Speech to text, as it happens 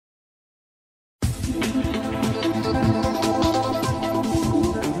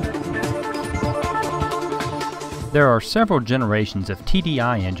There are several generations of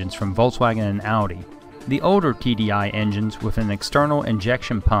TDI engines from Volkswagen and Audi. The older TDI engines with an external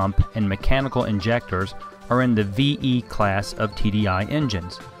injection pump and mechanical injectors are in the VE class of TDI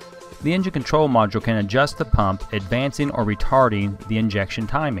engines. The engine control module can adjust the pump, advancing or retarding the injection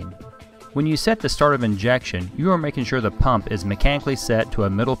timing. When you set the start of injection, you are making sure the pump is mechanically set to a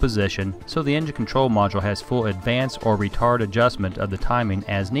middle position so the engine control module has full advance or retard adjustment of the timing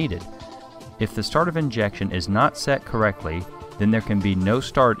as needed. If the start of injection is not set correctly, then there can be no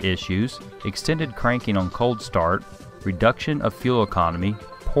start issues, extended cranking on cold start, reduction of fuel economy,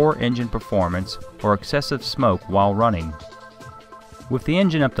 poor engine performance, or excessive smoke while running. With the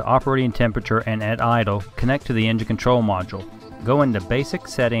engine up to operating temperature and at idle, connect to the engine control module. Go into Basic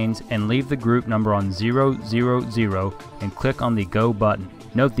Settings and leave the group number on 000 and click on the Go button.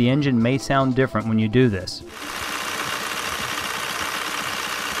 Note the engine may sound different when you do this.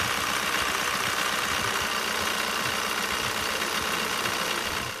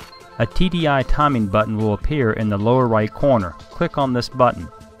 A TDI timing button will appear in the lower right corner. Click on this button.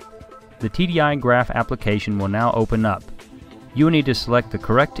 The TDI graph application will now open up. You will need to select the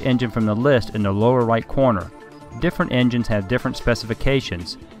correct engine from the list in the lower right corner. Different engines have different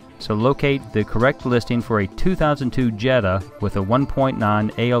specifications, so locate the correct listing for a 2002 Jetta with a 1.9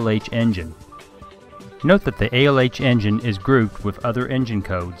 ALH engine. Note that the ALH engine is grouped with other engine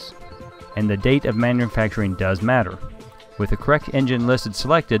codes, and the date of manufacturing does matter. With the correct engine listed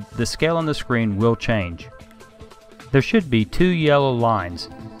selected, the scale on the screen will change. There should be two yellow lines.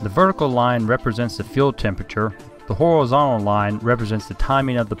 The vertical line represents the fuel temperature. The horizontal line represents the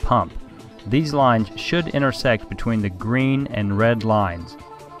timing of the pump. These lines should intersect between the green and red lines.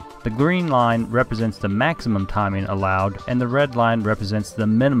 The green line represents the maximum timing allowed, and the red line represents the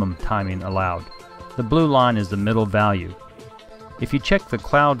minimum timing allowed. The blue line is the middle value. If you check the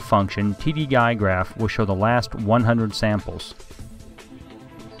cloud function, TDI graph will show the last 100 samples.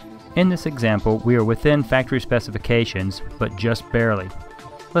 In this example, we are within factory specifications, but just barely.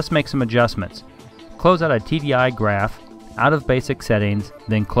 Let's make some adjustments. Close out a TDI graph, out of Basic Settings,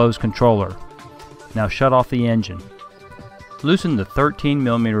 then close Controller. Now shut off the engine. Loosen the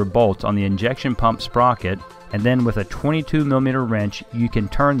 13mm bolts on the injection pump sprocket, and then with a 22mm wrench you can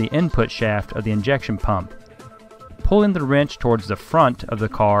turn the input shaft of the injection pump. Pulling the wrench towards the front of the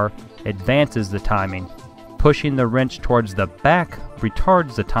car advances the timing. Pushing the wrench towards the back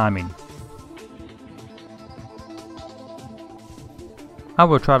retards the timing. I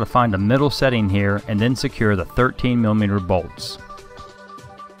will try to find a middle setting here and then secure the 13mm bolts.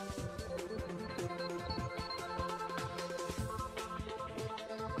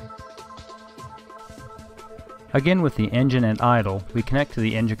 Again, with the engine at idle, we connect to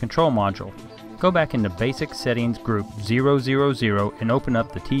the engine control module. Go back into Basic Settings group 000 and open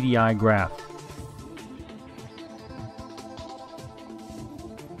up the TDI graph.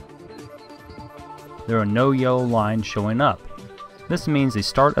 There are no yellow lines showing up. This means the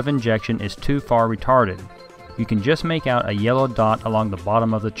start of injection is too far retarded. You can just make out a yellow dot along the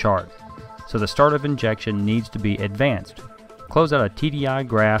bottom of the chart. So the start of injection needs to be advanced. Close out a TDI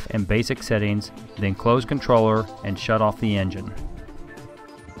graph in Basic Settings, then close Controller and shut off the engine.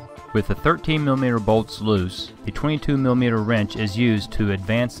 With the 13mm bolts loose, the 22mm wrench is used to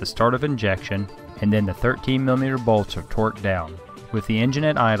advance the start of injection, and then the 13mm bolts are torqued down. With the engine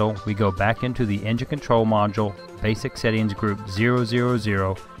at idle, we go back into the engine control module, Basic Settings group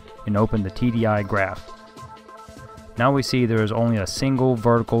 000, and open the TDI graph. Now we see there is only a single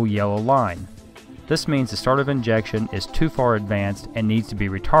vertical yellow line. This means the start of injection is too far advanced and needs to be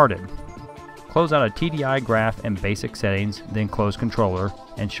retarded. Close out a TDI graph in Basic Settings, then close Controller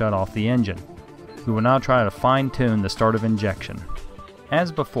and shut off the engine. We will now try to fine-tune the start of injection.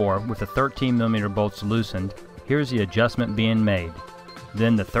 As before, with the 13mm bolts loosened, here's the adjustment being made.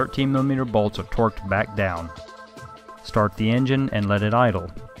 Then the 13mm bolts are torqued back down. Start the engine and let it idle.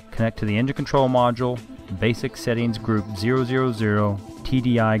 Connect to the engine control module, Basic Settings group 000,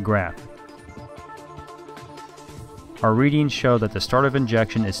 TDI graph. Our readings show that the start of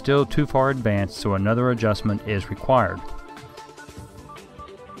injection is still too far advanced, so another adjustment is required.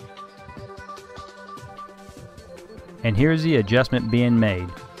 And here's the adjustment being made.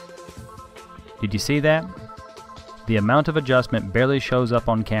 Did you see that? The amount of adjustment barely shows up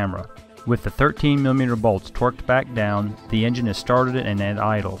on camera. With the 13mm bolts torqued back down, the engine is started and at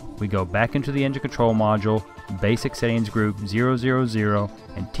idle. We go back into the engine control module, Basic Settings group 000,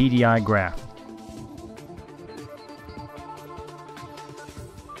 and TDI graph.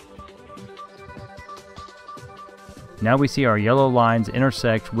 Now we see our yellow lines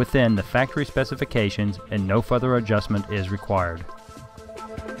intersect within the factory specifications and no further adjustment is required.